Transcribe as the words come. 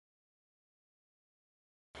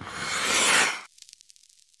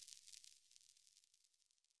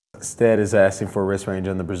Stead is asking for a risk range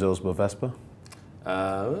on the Brazil's Bovespa.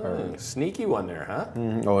 Sneaky one there, huh?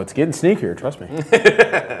 Oh, it's getting sneakier, trust me.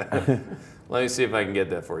 Let me see if I can get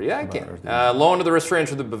that for you. Yeah, I can. Low end of the risk range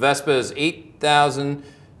for the Bovespa is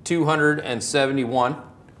 8,271.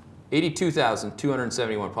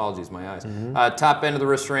 82,271, apologies, my eyes. Top end of the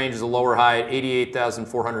risk range is a lower high at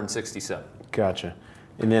 88,467. Gotcha.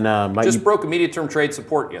 And then just broke immediate term trade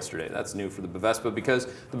support yesterday. That's new for the Bovespa because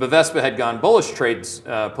the Bovespa had gone bullish trades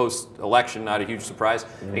post-election, not a huge surprise.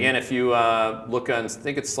 Again, if you look on, I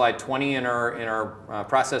think it's slide 20 in our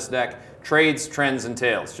process deck, trades, trends, and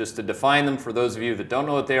tails. Just to define them for those of you that don't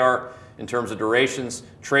know what they are in terms of durations,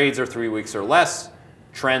 trades are 3 weeks or less,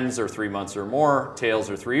 trends are 3 months or more,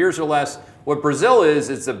 tails are 3 years or less. What Brazil is,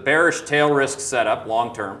 it's a bearish tail risk setup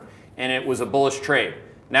long term, and it was a bullish trade.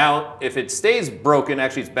 Now, if it stays broken,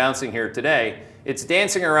 actually it's bouncing here today, it's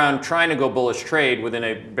dancing around trying to go bullish trade within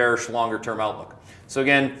a bearish longer term outlook. So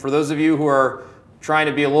again, for those of you who are trying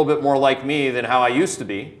to be a little bit more like me than how I used to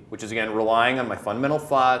be, which is again relying on my fundamental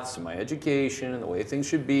thoughts and my education and the way things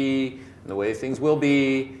should be and the way things will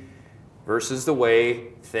be versus the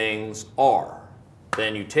way things are.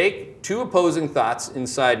 Then you take two opposing thoughts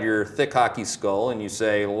inside your thick hockey skull and you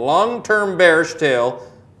say long-term bearish tail,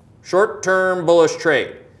 short-term bullish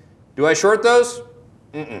trade. Do I short those?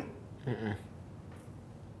 Mm-mm.